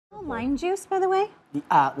lime juice, by the way?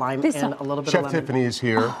 Lime and a little bit Chef of lemon. Tiffany is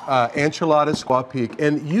here. Chilada, Squaw Peak.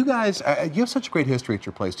 And you guys, you have such a great history at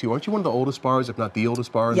your place, too. Aren't you one of the oldest bars, if not the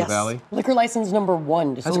oldest bar in the Valley? Liquor license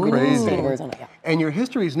 #1. That's crazy. Yeah. And your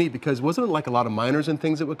history is neat because wasn't it like a lot of miners and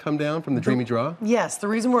things that would come down from the Dreamy Draw? Yes, the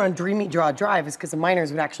reason we're on Dreamy Draw Drive is because the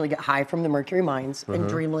miners would actually get high from the mercury mines and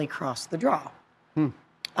dreamily cross the draw.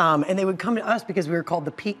 And they would come to us because we were called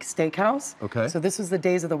the Peak Steakhouse. Okay. So this was the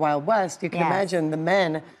days of the Wild West. You can imagine the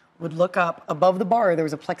men would look up above the bar. There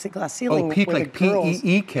was a plexiglass ceiling. Oh, Peak where like the girls,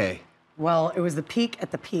 P-E-E-K. Well, it was the Peak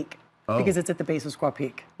at the Peak because it's at the base of Squaw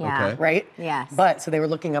Peak. Yeah. Okay. Right? Yes. But so they were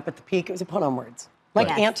looking up at the peak. It was a pun on words. Like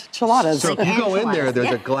Yes. Aunt Chiladas. So if you go in there,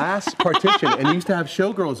 there's a glass partition, and you used to have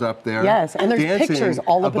showgirls up there. Yes, and there's dancing pictures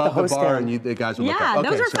all up at the above host bar, stand. and the guys would look up. Yeah, Okay,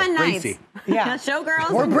 those are so fun crazy. nights. Yeah.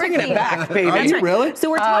 Showgirls. We're and bringing it tequila. back, baby. Are you really? So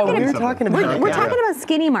we're talking we're about talking about we're talking about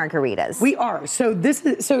skinny margaritas. We are. So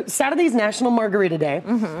Saturday's National Margarita Day.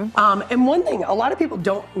 And one thing a lot of people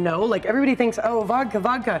don't know, like everybody thinks, oh,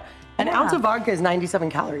 vodka. An ounce of vodka is 97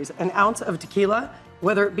 calories. An ounce of tequila,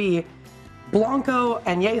 whether it be Blanco,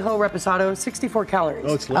 Añejo, Reposado, 64 calories.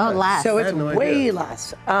 Oh, it's less. Oh, less. So I it's had no way idea.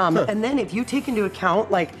 less. And then if you take into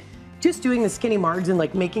account, like, just doing the skinny margs and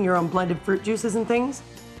like making your own blended fruit juices and things,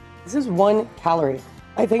 this is 1 calorie.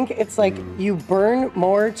 I think it's like you burn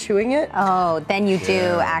more chewing it. Oh, then you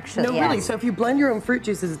do actually. No, yes. really. So if you blend your own fruit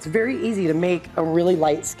juices, it's very easy to make a really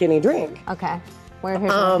light, skinny drink. Okay.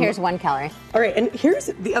 Here's 1 calorie. All right, and here's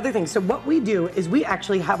the other thing. So what we do is we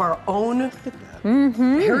actually have our own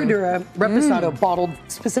Herradura Reposado bottled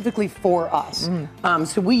specifically for us.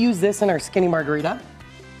 So we use this in our skinny margarita.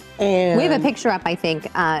 And We have a picture up, I think,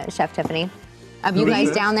 Chef Tiffany, of you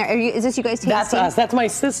guys down there. Is this you guys tasting? That's us. That's my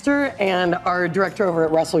sister and our director over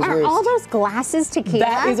at Wrestler's Are Roost. all those glasses tequila?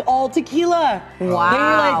 That is all tequila. Wow. They were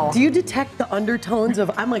like, do you detect the undertones of,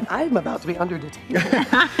 I'm like, I'm about to be undertaken.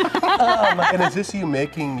 And is this you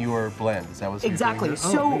making your blend? Is that what's Exactly.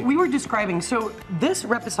 So we were describing, so this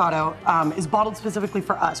Reposado is bottled specifically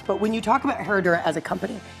for us, but when you talk about Herradura as a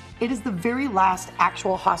company, it is the very last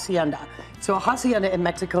actual hacienda. So a hacienda in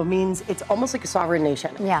Mexico means it's almost like a sovereign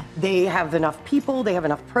nation. Yeah. They have enough people, they have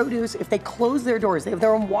enough produce. If they close their doors, they have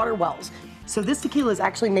their own water wells. So this tequila is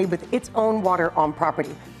actually made with its own water on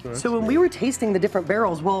property. So when we were tasting the different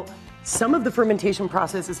barrels, well, some of the fermentation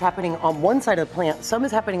process is happening on one side of the plant, some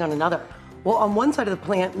is happening on another. Well, on one side of the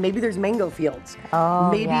plant, maybe there's mango fields. Oh,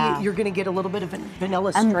 maybe you're gonna get a little bit of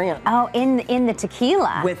vanilla strand. Oh, in the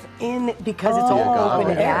tequila. Within, because it's all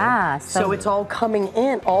open air. Yeah, So it's all coming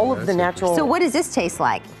in, all of the natural. So what does this taste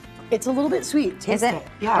like? It's a little bit sweet. Is Taste it? it.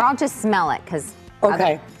 Yeah. Or I'll just smell it, because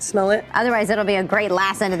Okay, smell it. otherwise it'll be a great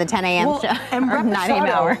last end of the 10 a.m. Well, show. and or 9 a.m.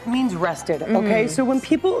 hour. reposado means rested, okay? So when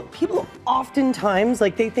people oftentimes,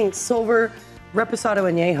 like they think silver, reposado,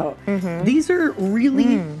 añejo. These are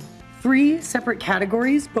really 3 separate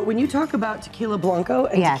categories, but when you talk about tequila blanco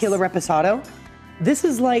and tequila reposado, this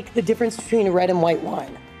is like the difference between red and white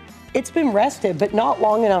wine. It's been rested, but not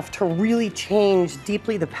long enough to really change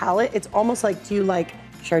deeply the palate. It's almost like, do you like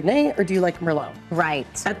Chardonnay or do you like Merlot? Right.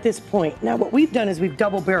 At this point. Now what we've done is we've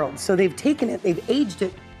double barreled. So they've taken it, they've aged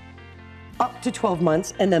it up to 12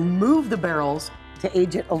 months and then moved the barrels to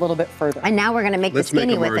age it a little bit further. And now we're going to make Let's the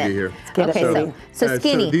skinny make a with margie it. here. get it, Okay, baby. so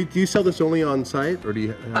skinny. do you sell this only on site, or do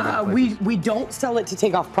you have it, We don't sell it to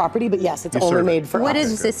take off property, but yes, it's You only serve it. made for What us.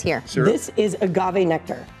 is this here? Syrup? This is agave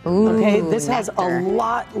nectar. Ooh, okay, this has nectar. a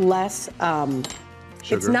lot less. It's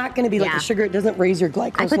Sugar? not going to be like Yeah. the sugar. It doesn't raise your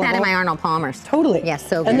glycose I put that in level. my Arnold Palmer's. Totally. Yes,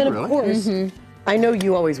 so And good. then of Really? course, I know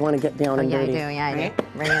you always want to get down and Yeah, I dirty. do. Yeah, I right? do.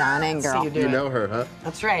 Bring it on in, girl. you do You it. know her, huh?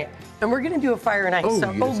 That's right. And we're going to do a fire and ice. Oh, so,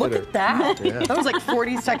 you just look did at it. that. Yeah. That was like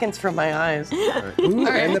 40 seconds from my eyes. Ooh,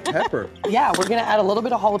 and the pepper. Yeah, we're going to add a little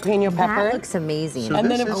bit of jalapeno pepper. That looks amazing. So And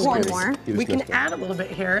this then of is course, good. more. You just we can missed it. add a little bit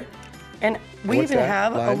here. And we What's even that?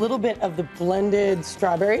 have a Lime? little bit of the blended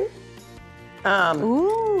strawberry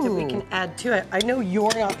Ooh. that we can add to it. I know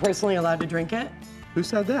you're not personally allowed to drink it, Who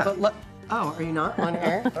said that? but oh, are you not on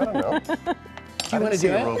air? I don't know. Do you want to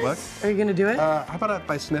do it? Are you going to do it? How about if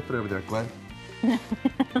I snip it over there, Glenn?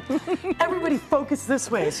 Everybody focus this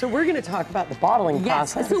way. So we're going to talk about the bottling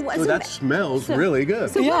process. Ooh, that smells really good.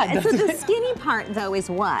 So, Yeah, so doesn't the it? skinny part, though, is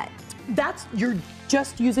what? You're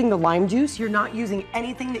just using the lime juice. You're not using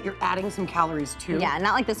anything that you're adding some calories to. Yeah,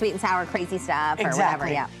 not like the sweet and sour crazy stuff or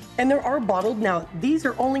Exactly. whatever. Yeah. And there are bottled now. These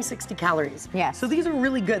are only 60 calories. Yes. So these are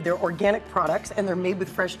really good. They're organic products and they're made with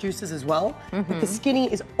fresh juices as well. But the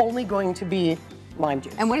skinny is only going to be lime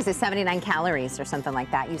juice. And what is it, 79 calories or something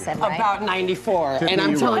like that, you said, right? About 94. Tiffany, And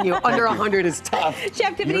I'm you're telling right. you, under Thank you. 100 is tough.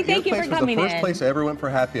 Chef Tiffany, thank you Your for place coming was the first in. place I ever went for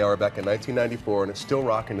happy hour back in 1994, and it's still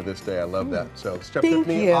rocking to this day. I love that. So, Chef Thank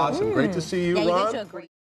Tiffany, you. awesome. Great to see you, Yeah, you Ron. guys do a great